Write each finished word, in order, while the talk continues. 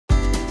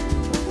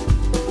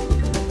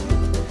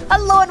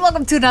Hello and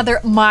welcome to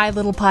another My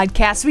Little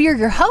Podcast. We are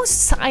your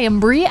hosts. I am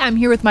Bree. I'm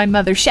here with my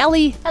mother,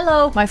 Shelly.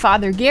 Hello. My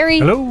father, Gary.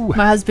 Hello.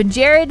 My husband,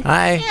 Jared.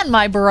 Hi. And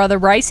my brother,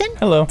 Bryson.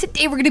 Hello.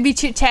 Today we're going to be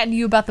chit-chatting to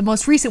you about the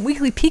most recent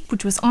weekly peek,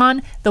 which was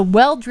on the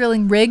well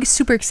drilling rig.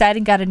 Super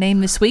exciting. Got a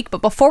name this week.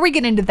 But before we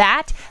get into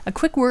that, a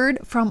quick word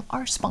from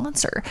our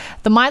sponsor,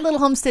 the My Little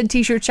Homestead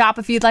t-shirt shop.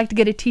 If you'd like to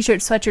get a t-shirt,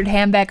 sweatshirt,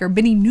 handbag, or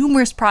many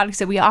numerous products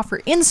that we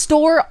offer in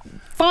store,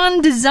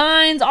 fun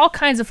designs, all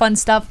kinds of fun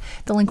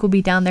stuff. The link will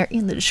be down there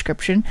in the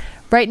description.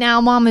 Right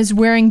now, Mom is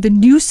wearing the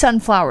new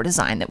sunflower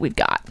design that we've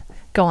got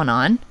going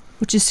on,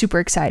 which is super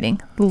exciting.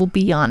 A little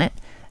bee on it.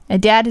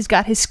 And Dad has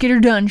got his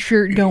Skitter Done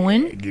shirt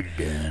going.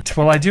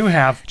 Well, I do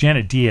have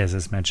Janet Diaz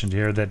has mentioned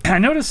here that I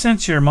noticed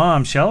since your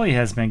mom, Shelly,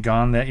 has been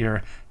gone that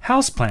your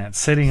houseplant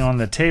sitting on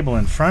the table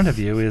in front of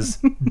you is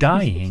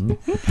dying.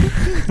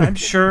 I'm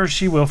sure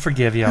she will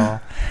forgive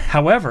y'all.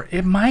 However,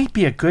 it might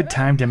be a good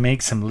time to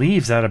make some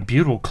leaves out of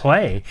butyl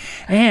clay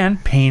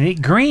and paint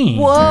it green.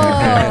 Whoa!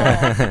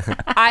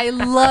 I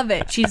love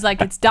it. She's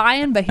like, it's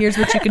dying, but here's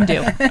what you can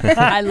do.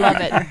 I love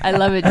it. I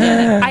love it,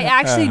 Janet. I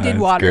actually did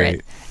water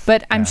it.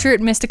 But I'm sure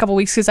it missed a couple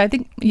weeks because I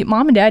think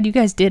Mom and Dad, you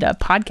guys did a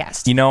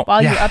podcast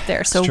while you were up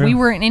there. So we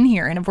weren't in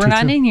here. And if we're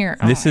not in here,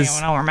 I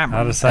don't remember.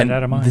 Out of sight,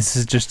 out of mind. This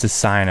is just a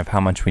sign of how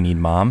much we need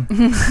Mom.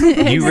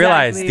 You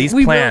realize these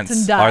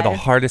plants are the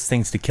hardest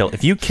things to kill.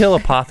 If you kill a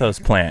pothos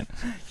plant,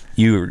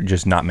 you're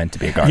just not meant to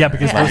be a gardener. Yeah,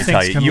 because let me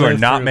tell you, you are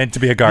not meant to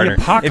be a gardener.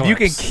 If you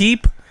can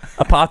keep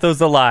a pothos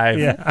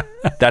alive,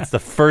 that's the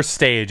first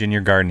stage in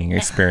your gardening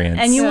experience.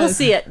 And you will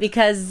see it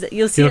because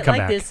you'll see it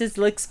like this. It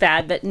looks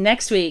bad, but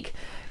next week,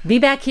 be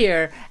back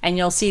here and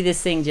you'll see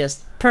this thing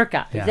just perk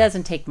up. It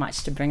doesn't take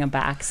much to bring them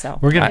back. So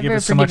we're going to give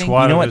it so much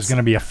water, there's going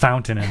to be a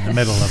fountain in the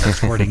middle of it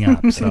squirting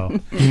up.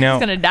 So it's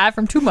going to die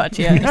from too much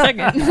in a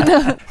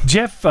second.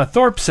 Jeff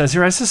Thorpe says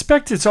here, I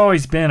suspect it's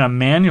always been a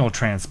manual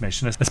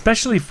transmission,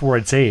 especially for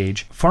its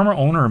age. Farmer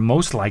owner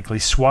most likely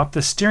swapped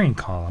the steering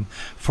column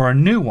for a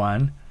new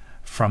one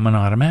from an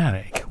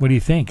automatic. What do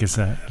you think? Is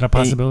that a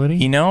possibility?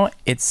 You know,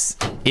 it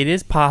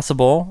is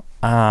possible.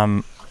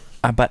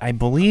 But I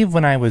believe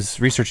when I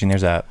was researching,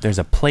 there's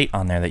a plate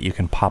on there that you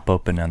can pop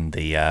open on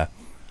the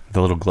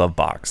little glove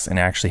box, and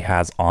it actually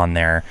has on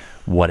there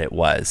what it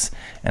was.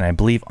 And I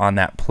believe on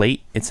that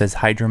plate it says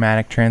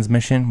hydromatic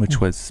transmission, which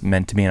was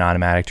meant to be an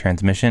automatic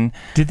transmission.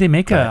 Did they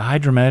make a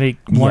hydromatic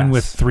one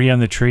with 3 on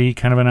the tree,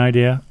 kind of an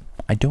idea?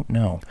 I don't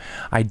know.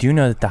 I do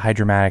know that the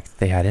hydromatic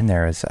they had in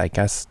there is, I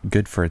guess,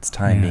 good for its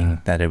time,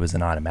 being that it was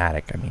an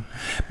automatic. I mean,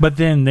 but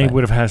then they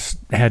would have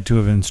had to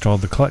have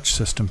installed the clutch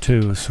system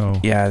too. So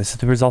yeah, so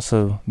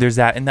there's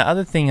that, and the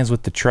other thing is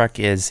with the truck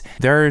is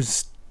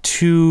there's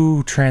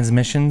 2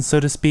 transmissions, so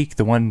to speak.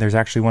 There's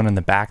actually one in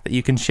the back that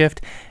you can shift,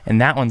 and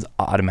that one's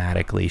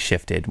automatically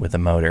shifted with a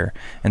motor,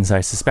 and so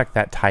I suspect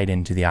that tied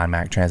into the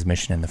automatic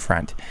transmission in the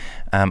front.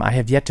 I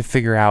have yet to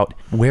figure out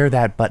where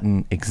that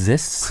button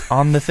exists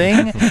on the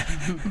thing.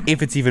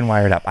 If it's even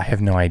wired up, I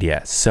have no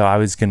idea. So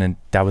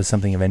that was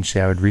something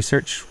eventually I would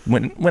research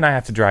when I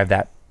have to drive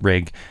that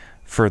rig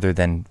further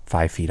than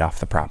 5 feet off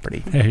the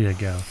property. There you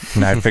go.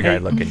 And I'd figure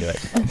I'd look into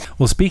it.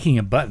 Well, speaking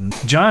of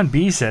buttons, John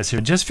B says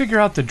here, just figure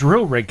out the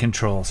drill rig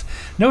controls.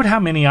 Note how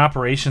many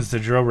operations the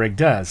drill rig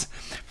does.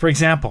 For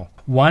example,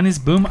 1 is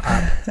boom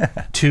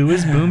up, 2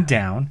 is boom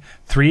down,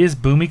 3 is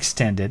boom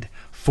extended,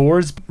 4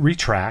 is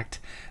retract,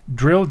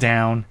 drill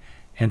down,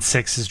 and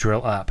 6 is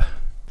drill up.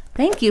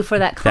 Thank you for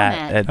that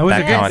comment. That was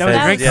a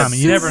great comment.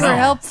 You never know. Super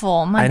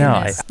helpful. My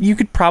goodness. You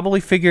could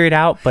probably figure it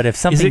out, but if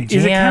something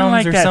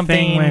jams or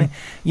something,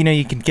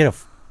 you can get a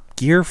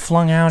gear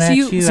flung out at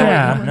you.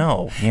 I don't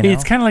know.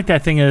 It's kind of like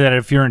that thing that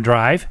if you're in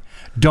drive,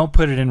 don't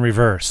put it in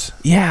reverse.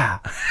 Yeah.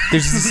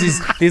 There's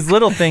these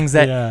little things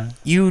that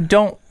you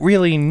don't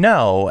really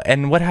know.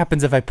 And what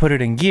happens if I put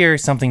it in gear,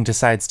 something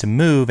decides to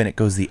move and it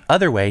goes the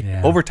other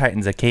way, over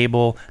tightens a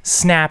cable,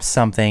 snaps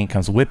something,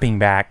 comes whipping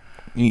back.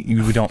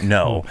 You don't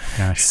know.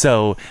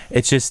 So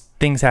it's just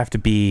things have to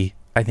be,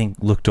 I think,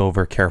 looked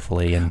over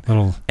carefully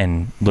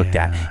and looked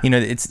at.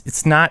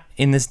 It's not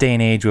in this day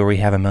and age where we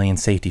have a million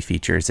safety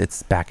features.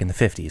 It's back in the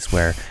 50s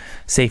where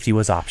safety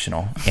was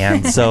optional,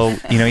 and so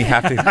you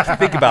have to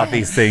think about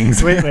these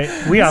things. Wait,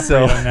 we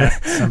operate on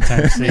that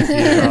sometimes. Safety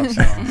is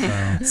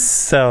optional.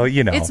 So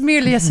it's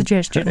merely a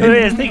suggestion.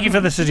 Thank you for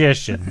the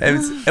suggestion.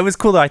 It was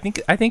cool though. I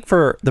think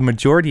for the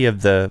majority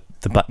of the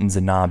buttons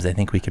and knobs, I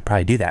think we could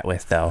probably do that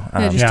with though.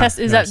 Test.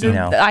 Is that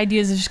the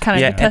idea? Is just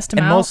kind of to test them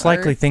out? And most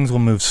likely things will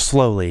move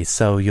slowly,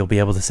 so you'll be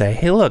able to say,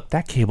 "Hey, look,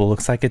 that cable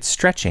looks like it's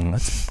stretching.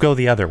 Let's go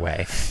the other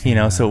way."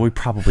 So we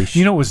probably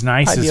should. What was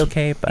nice is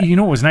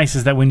what was nice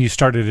is that when you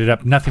started it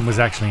up, nothing was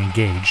actually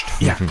engaged.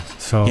 Yeah.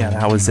 So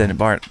that was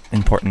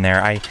important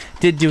there. I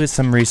did do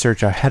some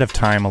research ahead of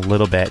time a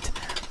little bit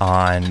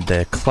on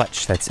the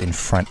clutch that's in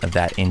front of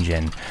that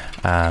engine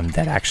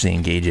that actually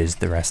engages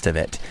the rest of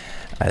it.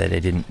 That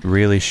it didn't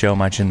really show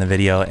much in the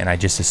video, and I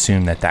just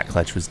assumed that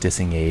clutch was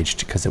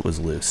disengaged because it was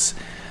loose.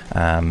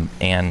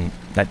 And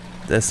that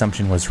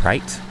assumption was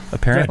right,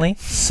 apparently.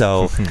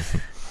 So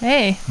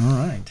Hey. All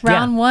right.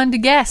 Round one to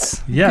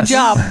guess. Yes. Good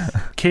job.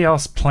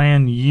 Chaos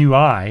Plan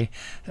UI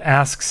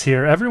asks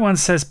here, everyone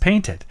says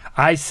paint it.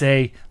 I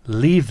say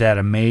leave that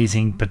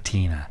amazing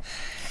patina.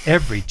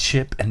 Every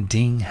chip and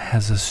ding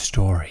has a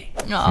story.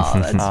 Oh,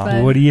 that's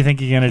fun. What do you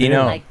think you're going to do?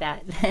 I like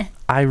that.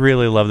 I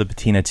really love the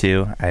patina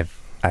too.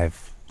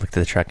 I've looked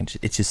at the truck and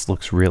it just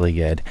looks really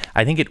good.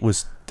 I think it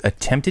was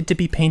attempted to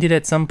be painted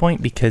at some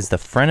point because the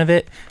front of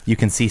it, you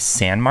can see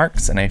sand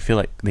marks, and I feel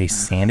like they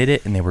sanded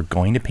it and they were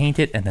going to paint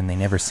it and then they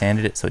never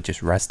sanded it, so it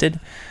just rusted.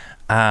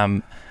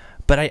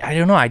 But I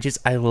don't know.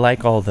 I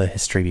like all the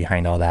history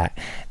behind all that.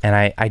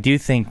 And I do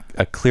think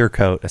a clear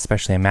coat,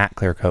 especially a matte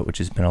clear coat, which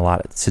has been a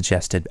lot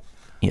suggested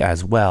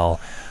as well,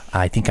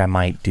 I think I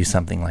might do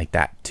something like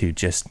that to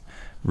just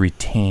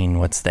retain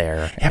what's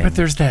there. Yeah, but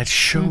there's that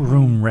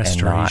showroom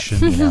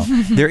restoration. Not,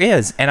 there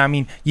is. And I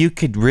mean, you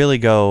could really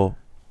go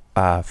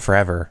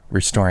forever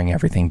restoring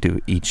everything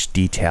to each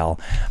detail.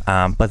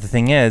 But the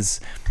thing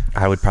is,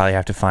 I would probably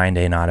have to find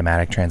an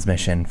automatic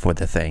transmission for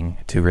the thing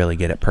to really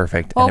get it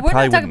perfect. Well, and we're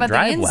not talking about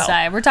the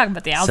inside. We're talking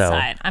about the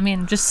outside. I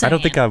mean, just saying. I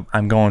don't think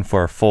I'm going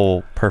for a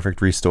full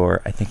perfect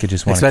restore. I think I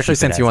just want to especially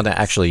since you want to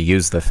actually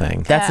use the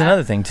thing. That's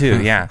another thing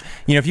too. Yeah.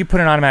 If you put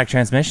an automatic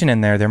transmission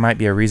in there might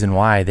be a reason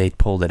why they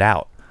pulled it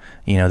out.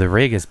 The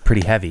rig is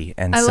pretty heavy,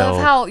 and I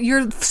love how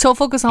you're so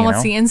focused on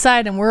what's the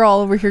inside, and we're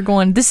all over here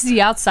going, "This is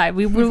the outside."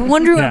 We were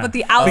wondering about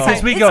the outside.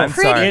 Because we go,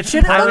 pretty.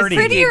 Should it look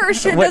prettier, or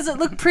does it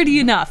look pretty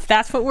enough?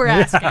 That's what we're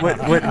asking.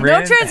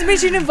 No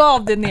transmission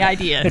involved in the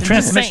idea. The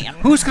transmission.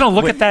 Who's going to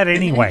look at that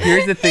anyway?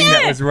 Here's the thing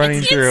that was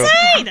running through.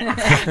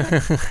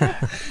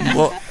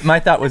 Well, my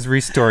thought was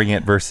restoring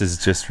it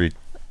versus just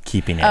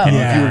keeping it.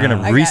 If you were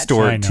going to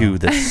restore it to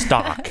the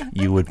stock,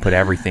 you would put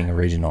everything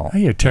original. Oh,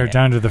 you tear it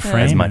down to the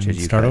frame as much and as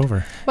you start could.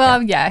 over.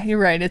 Well, yeah, you're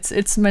right.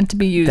 It's meant to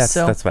be used.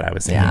 That's what I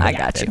was saying. Yeah, I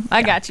got you.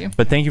 I got you.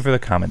 But thank you for the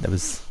comment. That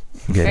was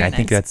good. Very I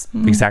think that's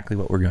exactly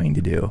what we're going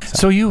to do.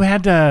 So you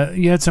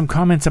had some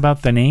comments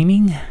about the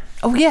naming?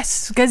 Oh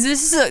yes, because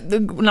this is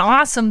an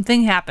awesome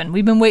thing happened.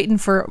 We've been waiting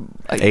for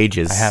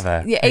ages. I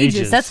have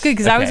ages. That's good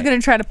because I was going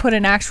to try to put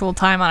an actual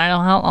time on. I don't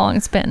know how long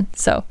it's been.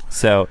 So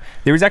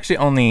there was actually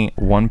only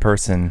one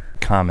person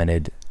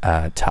commented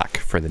Tuck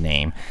for the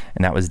name,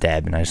 and that was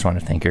Deb, and I just want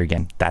to thank her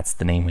again. That's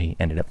the name we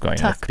ended up going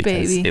Tuck, with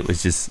because baby.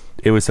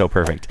 it was so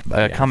perfect.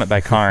 A comment by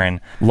Karin: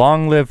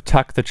 "Long live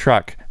Tuck the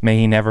truck. May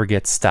he never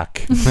get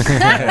stuck." That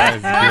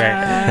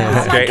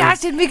was great. Oh my gosh,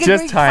 did we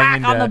get a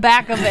plaque on the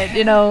back of it?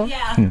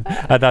 Yeah.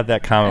 I thought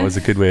that comment was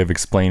a good way of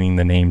explaining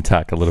the name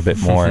Tuck a little bit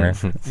more. And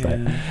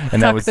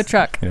that was the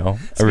truck.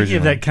 Speaking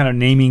of that kind of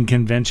naming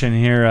convention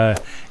here,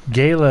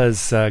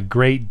 Gala's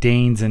Great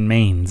Danes and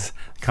Mains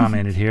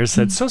commented here,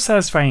 said, "So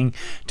satisfying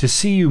to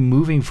see you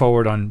moving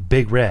forward on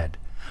Big Red.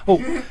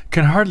 Oh,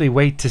 can hardly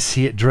wait to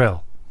see it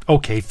drill.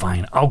 Okay,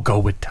 fine. I'll go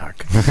with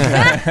Tuck."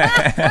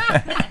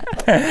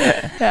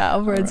 Yeah,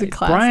 Red's a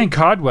classic. Brian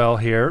Codwell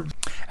here.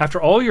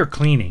 "After all your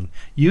cleaning,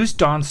 use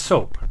Dawn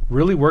soap.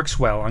 Really works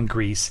well on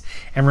grease.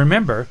 And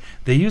remember,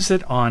 they use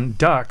it on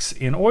ducks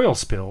in oil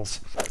spills."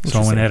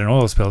 So when they had an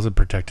oil spills, it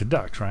protected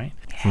ducks, right?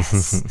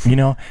 Yes.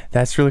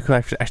 That's really cool.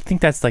 I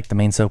think that's like the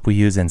main soap we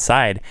use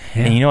inside.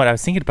 Yeah. And you know what? I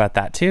was thinking about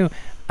that too.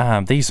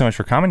 Thank you so much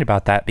for commenting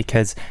about that,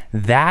 because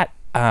that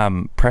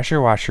pressure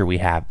washer we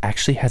have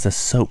actually has a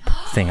soap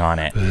thing on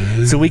it.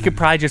 So we could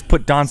probably just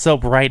put Dawn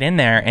soap right in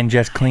there and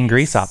just clean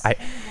grease off.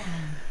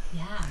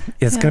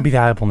 It's going to be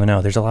valuable to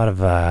know. There's a lot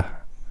of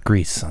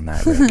grease on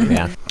that.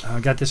 Yeah. I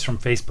got this from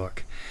Facebook.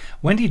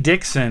 Wendy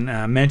Dixon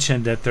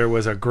mentioned that there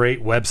was a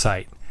great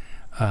website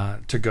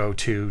to go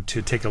to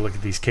take a look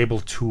at these,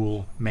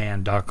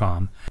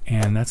 cabletoolman.com,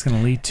 and that's going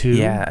to lead to...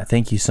 Yeah,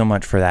 thank you so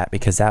much for that,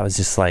 because that was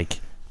just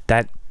like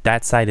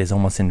that site is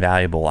almost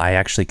invaluable. I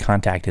actually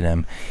contacted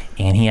him,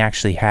 and he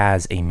actually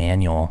has a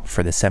manual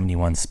for the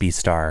 71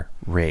 Speedstar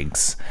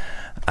rigs.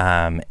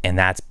 And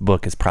that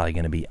book is probably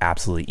going to be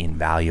absolutely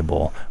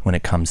invaluable when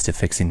it comes to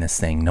fixing this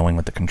thing, knowing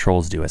what the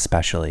controls do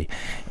especially,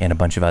 and a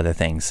bunch of other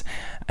things.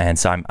 And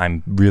so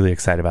I'm really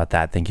excited about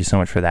that. Thank you so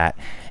much for that.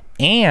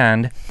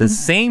 And the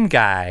same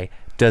guy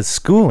does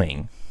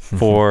schooling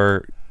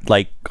for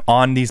like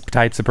on these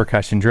types of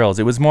percussion drills.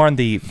 It was more on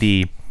the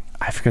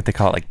I forget what they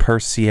call it, like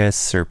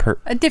Perseus or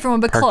a different one,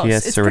 but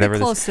close. It's or whatever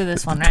pretty close to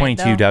this one, right?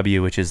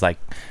 22W, which is like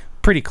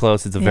pretty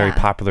close. It's a very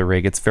popular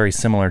rig. It's very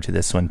similar to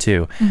this one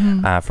too,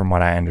 from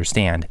what I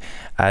understand.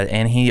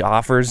 And he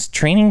offers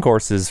training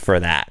courses for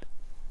that.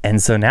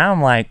 And so now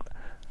I'm like,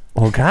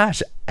 well,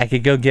 gosh, I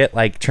could go get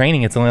like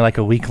training. It's only like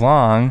a week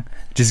long.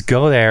 Just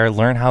go there,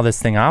 learn how this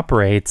thing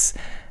operates,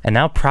 and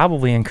that'll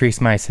probably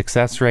increase my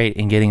success rate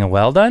in getting a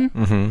well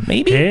done.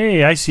 Maybe.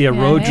 Hey, I see a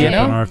road trip in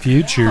our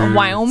future.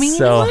 Wyoming.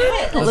 So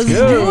let's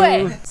do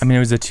it. I mean, it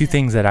was the two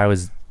things that I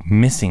was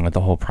missing with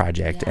the whole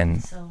project,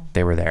 and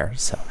they were there.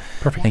 So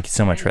perfect. Thank you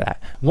so much for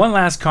that. One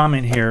last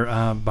comment here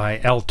by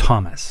L.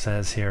 Thomas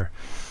says here,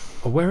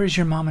 "Where is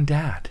your mom and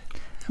dad?"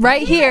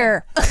 Right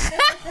here.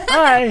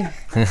 Hi.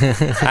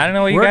 I don't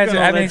know what you We're guys gonna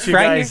are. let you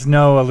guys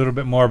know a little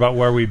bit more about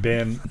where we've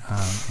been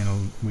in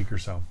a week or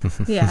so.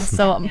 Yeah,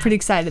 so I'm pretty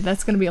excited.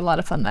 That's going to be a lot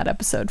of fun, that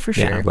episode, for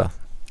sure. Yeah, well,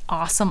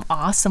 Awesome.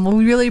 Well,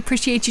 we really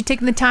appreciate you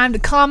taking the time to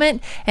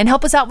comment and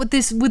help us out with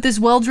this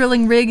well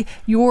drilling rig.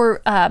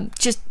 Your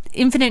just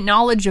infinite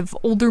knowledge of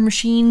older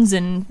machines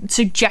and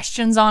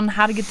suggestions on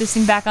how to get this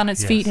thing back on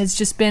its feet has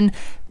just been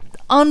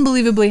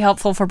unbelievably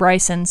helpful for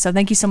Bryson. So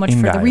thank you so much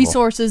for the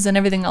resources and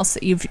everything else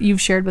that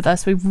you've shared with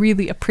us. We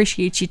really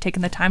appreciate you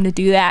taking the time to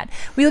do that.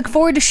 We look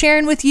forward to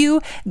sharing with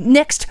you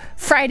next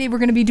Friday. We're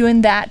going to be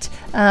doing that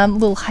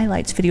little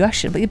highlights video.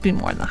 Actually, it'd be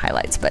more than the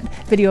highlights, but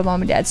video of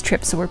Mom and Dad's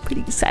trip. So we're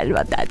pretty excited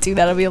about that too.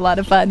 That'll be a lot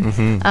of fun.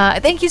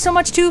 Thank you so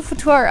much too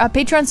to our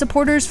Patreon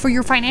supporters for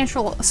your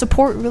financial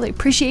support. We really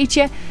appreciate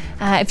you.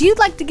 If you'd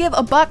like to give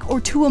 $1 or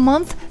 $2 a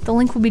month, the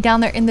link will be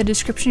down there in the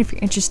description if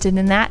you're interested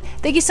in that.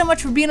 Thank you so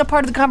much for being a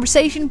part of the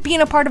conversation,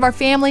 being a part of our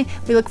family.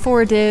 We look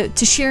forward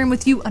to sharing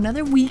with you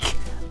another week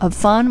of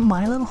fun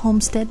My Little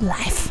Homestead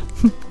life.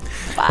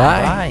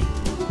 Bye. Bye.